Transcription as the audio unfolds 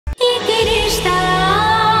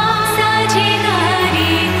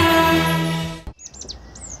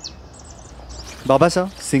बाबा साहब,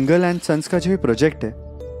 single and sons का जो ये प्रोजेक्ट है,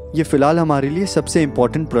 ये फिलहाल हमारे लिए सबसे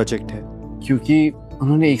इम्पोर्टेंट प्रोजेक्ट है, क्योंकि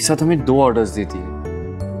उन्होंने एक साथ हमें 2 ऑर्डर्स दी थी।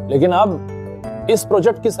 लेकिन अब इस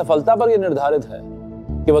प्रोजेक्ट की सफलता पर यह निर्धारित है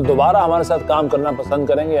कि वो दोबारा हमारे साथ काम करना पसंद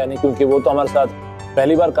करेंगे या नहीं, क्योंकि वो तो हमारे साथ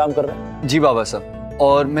पहली बार काम कर रहे हैं। जी बाबा साहब,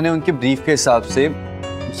 और मैंने उनके ब्रीफ के हिसाब से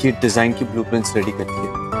ये डिजाइन की ब्लूप्रिंट्स रेडी कर दी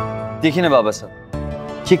है। देखिए ना बाबा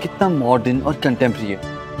साहब, ये कितना मॉडर्न और कंटेम्प्रेरी है,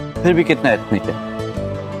 फिर भी कितना एथनिक है।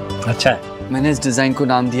 अच्छा है। मैंने इस डिजाइन को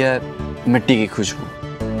नाम दिया है मिट्टी की खुशबू।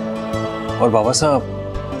 और बाबा साहब,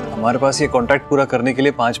 हमारे पास ये कॉन्ट्रैक्ट पूरा करने के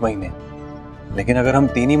लिए 5 महीने, लेकिन अगर हम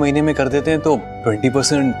 3 ही महीने में कर देते हैं तो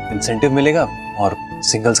 20% इंसेंटिव मिलेगा और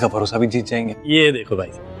सिंगल्स का भरोसा भी जीत जाएंगे। ये देखो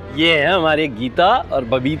भाई, ये है हमारे गीता और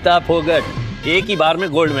बबीता फोगट, एक ही बार में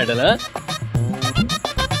गोल्ड मेडल है।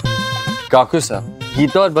 काकू साहब,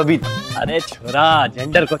 गीता और बबीता? अरे छोरा,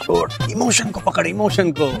 जेंडर को छोड़, इमोशन को पकड़,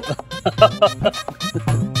 इमोशन को।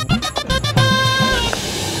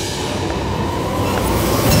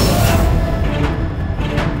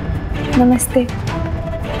 नमस्ते।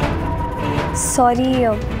 सॉरी,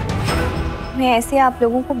 मैं ऐसे आप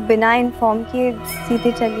लोगों को बिना इन्फॉर्म किए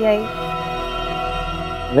सीधे चली आई।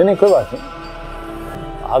 नहीं, कोई बात नहीं,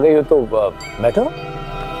 आ गई हो तो बैठो।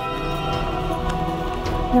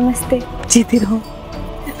 नमस्ते। जीती रहो।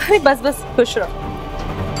 अरे बस खुश रहो।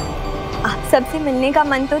 आप सबसे मिलने का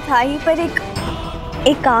मन तो था ही, पर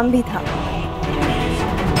एक काम भी था।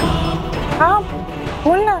 हाँ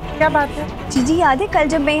बोलना, क्या बात है? जी याद है, कल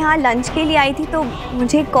जब मैं यहाँ लंच के लिए आई थी तो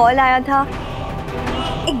मुझे कॉल आया था,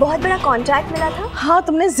 एक बहुत बड़ा कॉन्ट्रैक्ट मिला था। हाँ,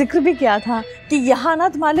 तुमने जिक्र भी किया था कि यहाँ ना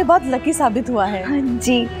तुम्हारे लिए बहुत लकी साबित हुआ है। हाँ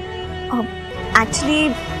जी, एक्चुअली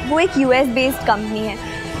वो एक यूएस बेस्ड कंपनी है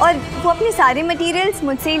और वो अपने सारे मटेरियल्स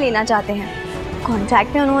मुझसे ही लेना चाहते हैं।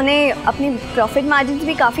 कॉन्ट्रैक्ट में उन्होंने अपने प्रॉफिट मार्जिन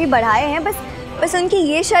भी काफ़ी बढ़ाए हैं, बस उनकी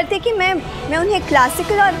ये शर्त है कि मैं उन्हें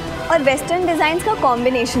क्लासिकल और वेस्टर्न डिज़ाइंस का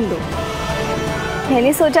कॉम्बिनेशन दूँ।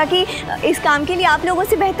 मैंने सोचा कि इस काम के लिए आप लोगों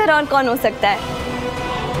से बेहतर और कौन हो सकता है।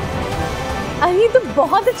 अरे तो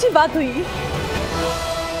बहुत अच्छी बात हुई।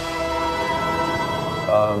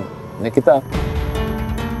 निकिता,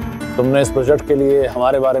 तुमने इस प्रोजेक्ट के लिए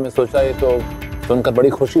हमारे बारे में सोचा, ये तो सुनकर बड़ी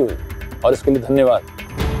खुशी हुई और इसके लिए धन्यवाद।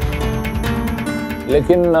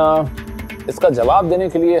 लेकिन इसका जवाब देने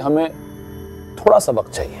के लिए हमें थोड़ा सा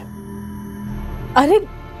वक्त चाहिए। अरे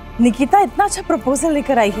निकिता इतना अच्छा प्रपोजल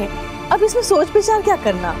लेकर आई है, अब इसमें सोच विचार क्या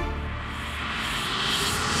करना।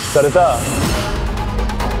 सरिता,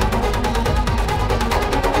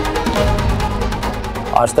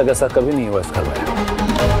 आज तक ऐसा कभी नहीं हुआ इस घर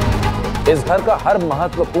में। इस घर का हर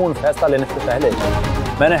महत्वपूर्ण फैसला लेने से पहले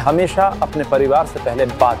मैंने हमेशा अपने परिवार से पहले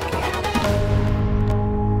बात की है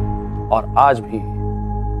और आज भी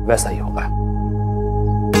वैसा ही होगा।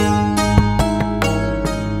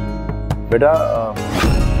 बेटा,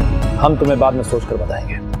 हम तुम्हें बाद में सोचकर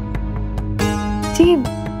बताएंगे। जी,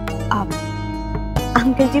 आप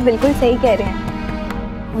अंकल जी बिल्कुल सही कह रहे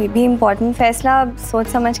हैं, कोई भी इम्पोर्टेंट फैसला सोच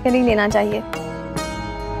समझ कर ही लेना चाहिए।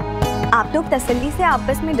 आप लोग तसल्ली से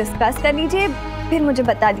आपस में डिस्कस कर लीजिए, फिर मुझे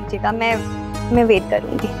बता दीजिएगा, मैं वेट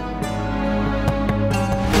करूंगी।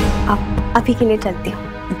 आप अभी के लिए चलती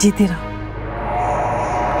हूँ। जीती रहो।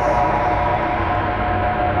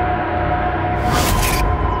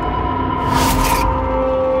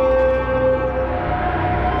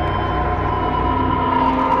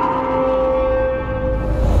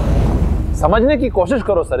 समझने की कोशिश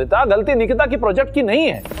करो सरिता, गलती निकिता की प्रोजेक्ट की नहीं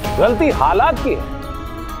है, गलती हालात की है।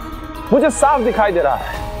 मुझे साफ दिखाई दे रहा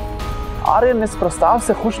है आर्यन इस प्रस्ताव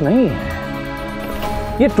से खुश नहीं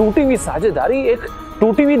है। ये टूटी हुई साझेदारी एक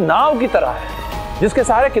टूटी हुई नाव की तरह है जिसके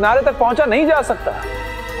सहारे किनारे तक पहुंचा नहीं जा सकता।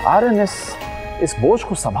 आर्यन इस बोझ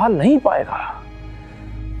को संभाल नहीं पाएगा।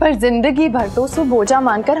 पर जिंदगी भर तो उसको बोझा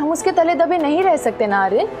मानकर हम उसके तले दबे नहीं रह सकते ना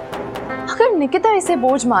आर्यन। अगर निकिता इसे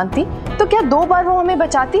बोझ मानती तो क्या 2 बार वो हमें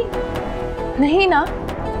बचाती? नहीं ना।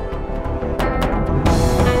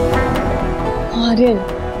 आर्यन,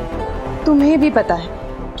 तुम्हें भी पता है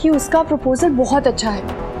कि उसका प्रपोजल बहुत अच्छा है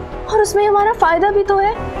और उसमें हमारा फायदा भी तो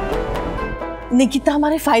है। निकिता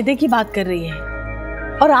हमारे फायदे की बात कर रही है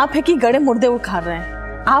और आप है कि गड़े मुर्दे उखाड़ रहे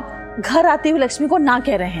हैं। आप घर आती हुई लक्ष्मी को ना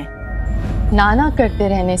कह रहे हैं। ना करते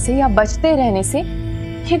रहने से या बचते रहने से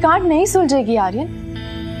ये गांठ नहीं सुलझेगी आर्यन।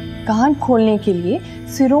 गांठ खोलने के लिए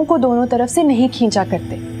सिरों को दोनों तरफ से नहीं खींचा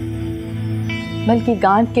करते, बल्कि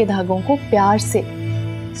गांठ के धागों को प्यार से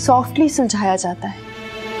सॉफ्टली सुलझाया जाता है।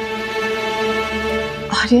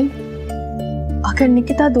 आर्यन, अगर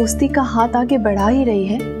निकिता दोस्ती का हाथ आगे बढ़ा ही रही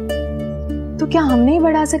है तो क्या हम नहीं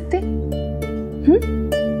बढ़ा सकते?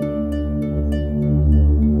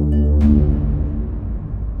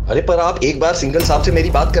 अरे पर आप एक बार सिंगल साहब से मेरी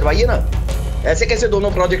बात करवाइए ना। ऐसे कैसे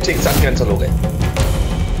दोनों प्रोजेक्ट एक साथ कैंसिल हो गए?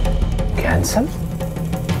 कैंसल?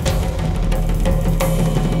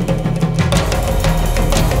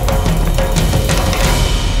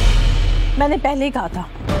 मैंने पहले ही कहा था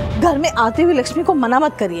घर में आती हुई लक्ष्मी को मना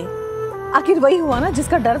मत करिए। आखिर वही हुआ ना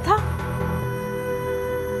जिसका डर था।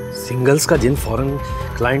 सिंगल्स का जिन फॉरेन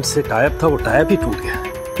क्लाइंट से टाइप था वो टाइप ही टूट गया,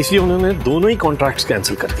 इसलिए उन्होंने दोनों ही कॉन्ट्रैक्ट्स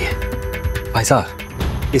कैंसिल कर दिए। भाई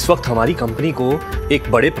साहब, इस वक्त हमारी कंपनी को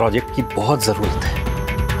एक बड़े प्रोजेक्ट की बहुत जरूरत है।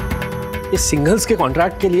 इस सिंगल्स के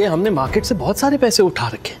कॉन्ट्रैक्ट के लिए हमने मार्केट से बहुत सारे पैसे उठा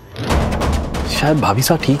रखे। शायद भाभी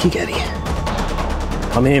साहब ठीक ही कह रही है,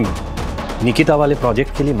 हमें निकिता वाले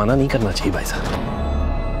प्रोजेक्ट के लिए मना नहीं करना चाहिए भाई साहब।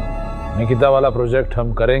 निकिता वाला प्रोजेक्ट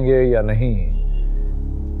हम करेंगे या नहीं,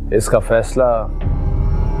 इसका फैसला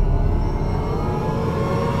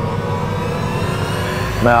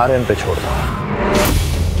मैं आर्यन पे छोड़ता हूं।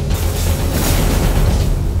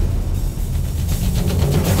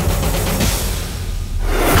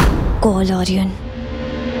 कॉल आर्यन,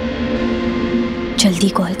 जल्दी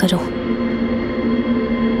कॉल करो।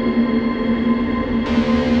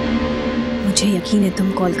 मुझे यकीन है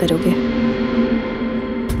तुम कॉल करोगे।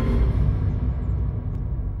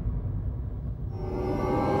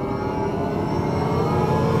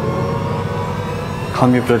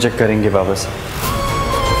 हम ये प्रोजेक्ट करेंगे बाबा साहब।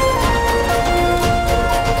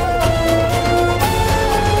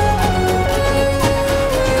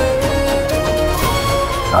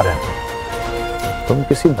 आर्यन, तुम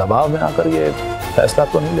किसी दबाव में आकर ये फैसला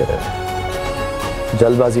तो नहीं ले रहे।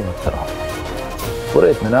 जल्दबाजी मत करो,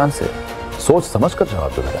 पूरे इत्मीनान से सोच समझ कर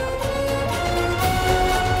जवाब दो।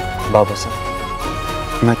 बाबा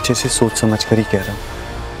साहब, मैं अच्छे से सोच समझ कर ही कह रहा हूं,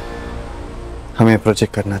 हमें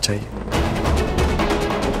प्रोजेक्ट करना चाहिए।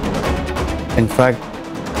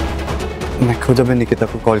 इनफैक्ट मैं खुद अभी निकिता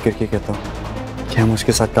को कॉल करके कहता हूं कि हम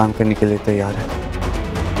उसके साथ काम करने के लिए तैयार हैं।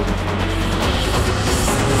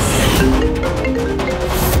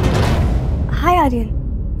 हाय आर्यन।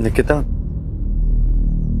 निकिता,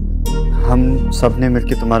 हम सब ने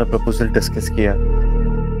मिलकर तुम्हारा प्रपोजल डिस्कस किया,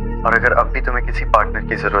 और अगर अब भी तुम्हें किसी पार्टनर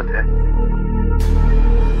की जरूरत है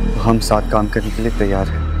तो हम साथ काम करने के लिए तैयार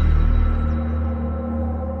हैं।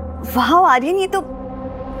 वाह आर्यन, ये तो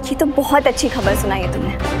बहुत अच्छी खबर सुनाई है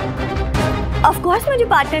तुमने। ऑफ कोर्स मुझे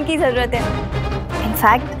पार्टनर की जरूरत है।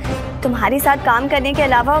 इनफैक्ट तुम्हारे साथ काम करने के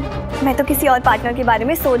अलावा मैं तो किसी और पार्टनर के बारे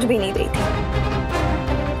में सोच भी नहीं रही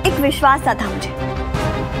थी। एक विश्वास सा था मुझे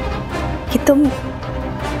कि तुम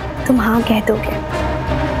हाँ कह दोगे।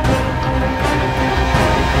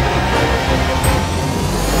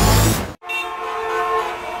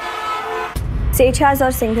 सेठास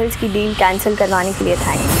और सिंगल्स की डील कैंसिल करवाने के लिए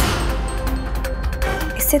थैंक्स।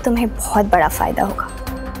 इससे तुम्हें बहुत बड़ा फायदा होगा,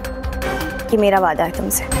 कि मेरा वादा है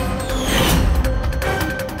तुमसे।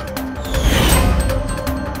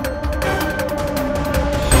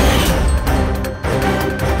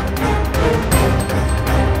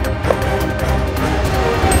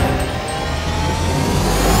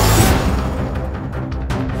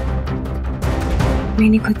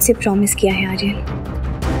 मैंने खुद से प्रॉमिस किया है आर्यन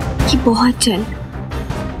कि बहुत जल्द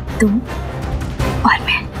तुम और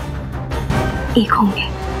मैं एक होंगे।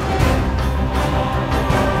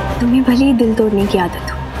 तुम्हें भले ही दिल तोड़ने की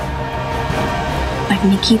आदत हो, पर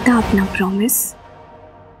निकिता अपना प्रॉमिस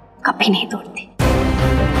कभी नहीं तोड़ती।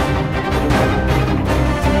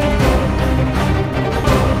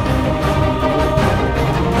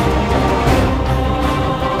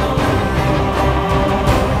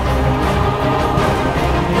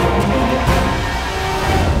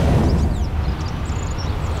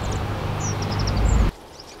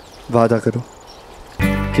 वादा करो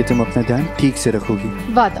कि तुम अपना ध्यान ठीक से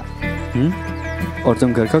रखोगी। वादा। और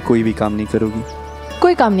तुम घर का कोई भी काम नहीं करोगी।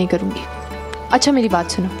 कोई काम नहीं करूंगी। अच्छा मेरी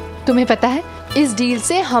बात सुनो, तुम्हें पता है इस डील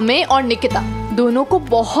से हमें और निकिता दोनों को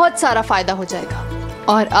बहुत सारा फायदा हो जाएगा।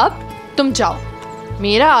 और अब तुम जाओ,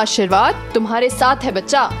 मेरा आशीर्वाद तुम्हारे साथ है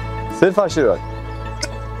बच्चा। सिर्फ आशीर्वाद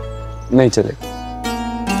नहीं चलेगा।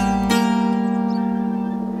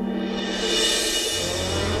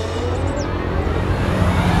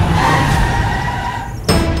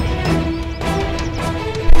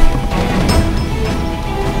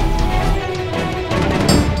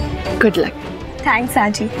 Good luck. थैंक्स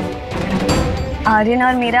आजी। आर्यन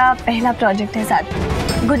और मेरा पहला प्रोजेक्ट है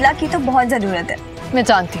साथ। गुड लक की तो बहुत जरूरत है। मैं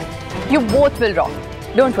जानती हूँ। You both will rock,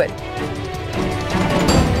 don't worry.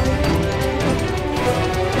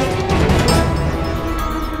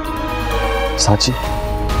 साची,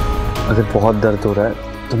 अगर बहुत दर्द हो रहा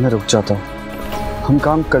है तो मैं रुक जाता हूँ। हम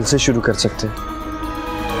काम कल से शुरू कर सकते हैं।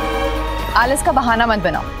 आलस का बहाना मत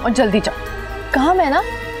बनाओ और जल्दी जाओ। कहाँ मैं ना,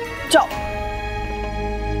 जाओ।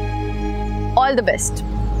 All the best.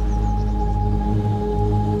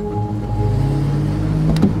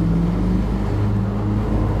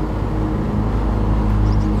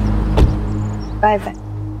 Bye bye.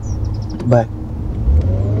 Bye.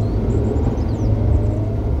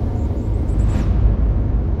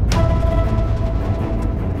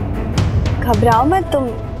 घबराओ मत, तुम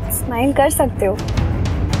स्माइल कर सकते हो,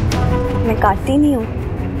 मैं काटती नहीं हूँ।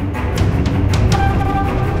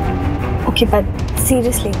 Okay but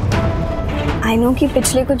seriously I know कि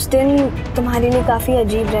पिछले कुछ दिन तुम्हारे लिए काफ़ी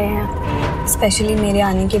अजीब रहे हैं, स्पेशली मेरे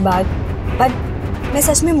आने के बाद, बट मैं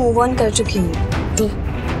सच में मूव ऑन कर चुकी हूँ, तो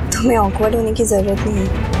तुम्हें ऑकवर्ड होने की ज़रूरत नहीं है।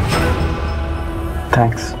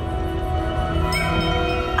 थैंक्स।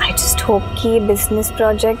 आई जस्ट होप कि ये बिजनेस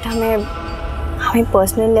प्रोजेक्ट हमें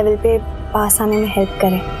पर्सनल लेवल पे पास आने में हेल्प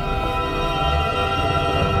करे।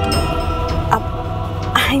 अब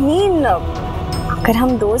आई मीन अगर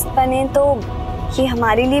हम दोस्त बने तो ये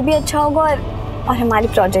हमारे लिए भी अच्छा होगा और हमारे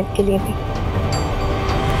प्रोजेक्ट के लिए भी।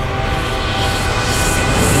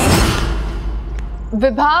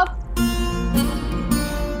 विभा,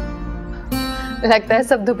 लगता है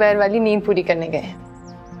सब दोपहर वाली नींद पूरी करने गए हैं।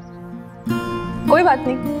 कोई बात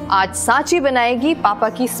नहीं, आज सांची बनाएगी पापा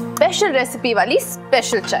की स्पेशल रेसिपी वाली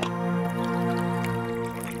स्पेशल चाय।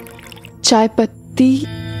 चाय पत्ती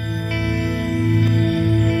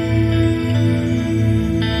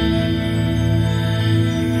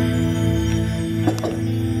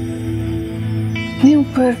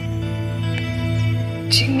ऊपर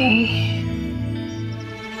चीनी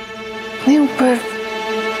ऊपर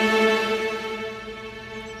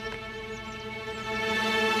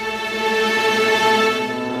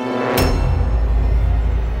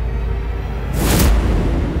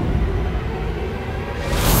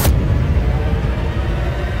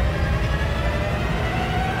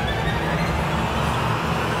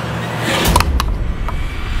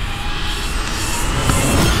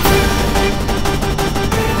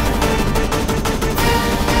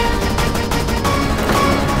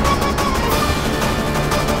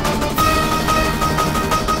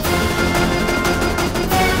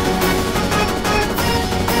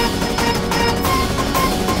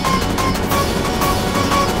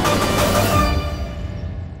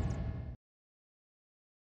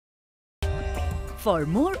For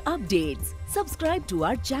more updates, subscribe to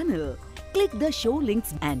our channel, click the show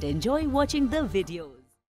links and enjoy watching the videos.